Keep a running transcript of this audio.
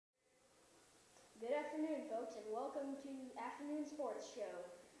afternoon, folks, and welcome to Afternoon Sports Show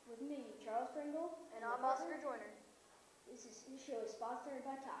with me, Charles Pringle. And I'm Oscar Joyner. This show is sponsored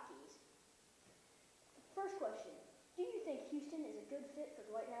by Takis. First question, do you think Houston is a good fit for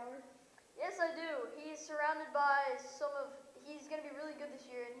Dwight Howard? Yes, I do. He's surrounded by he's going to be really good this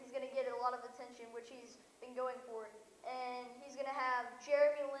year, and he's going to get a lot of attention, which he's been going for. And he's going to have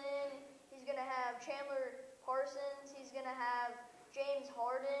Jeremy Lin, he's going to have Chandler Parsons, he's going to have James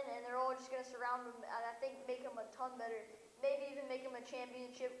Harden, and they're all just going to surround him, and I think make him a ton better. Maybe even make him a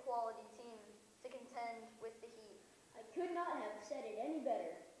championship quality team to contend with the Heat. I could not have said it any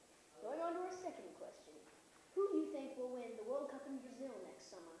better. Going on to our second question. Who do you think will win the World Cup in Brazil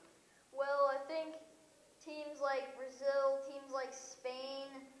next summer? Well, I think teams like Brazil, teams like Spain,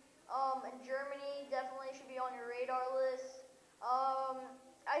 and Germany definitely should be on your radar list.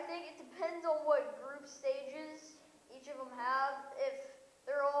 I think it depends on what group stages each of them have. If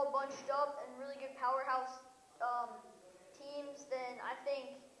they're all bunched up and really good powerhouse teams, then I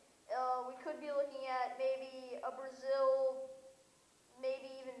think we could be looking at maybe a Brazil, maybe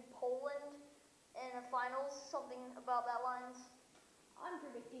even Poland in the finals, something about that lines. I'm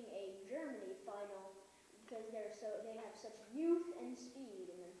predicting a Germany final because they have such youth and speed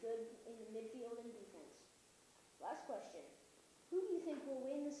and they're good in the midfield and defense. Last question. Who do you think will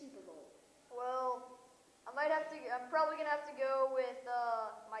win the Super Bowl? Well, I'm probably going to have to go with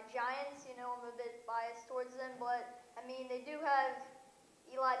my Giants. You know, I'm a bit biased towards them, but, I mean, they do have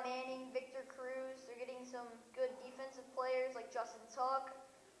Eli Manning, Victor Cruz. They're getting some good defensive players like Justin Tuck.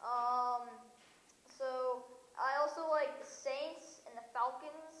 So I also like the Saints and the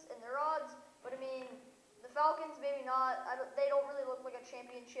Falcons and their odds, but, I mean, the Falcons maybe not. They don't really look like a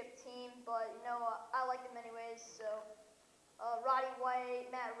championship team, but, you know, I like them anyways. So Roddy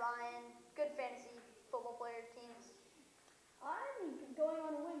White, Matt Ryan, good fantasy football player teams. I'm going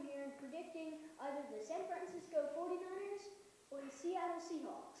on a whim here and predicting either the San Francisco 49ers or the Seattle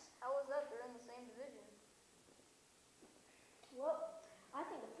Seahawks. How is that? They're in the same division. Well, I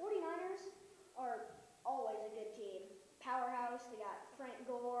think the 49ers are always a good team. Powerhouse, they got Frank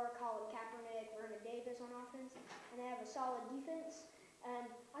Gore, Colin Kaepernick, Vernon Davis on offense, and they have a solid defense. And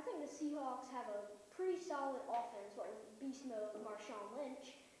I think the Seahawks have a pretty solid offense, with beast mode Marshawn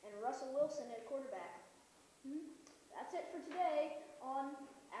Lynch and Russell Wilson at quarterback. That's it for today on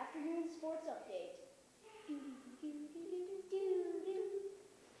Afternoon Sports Update.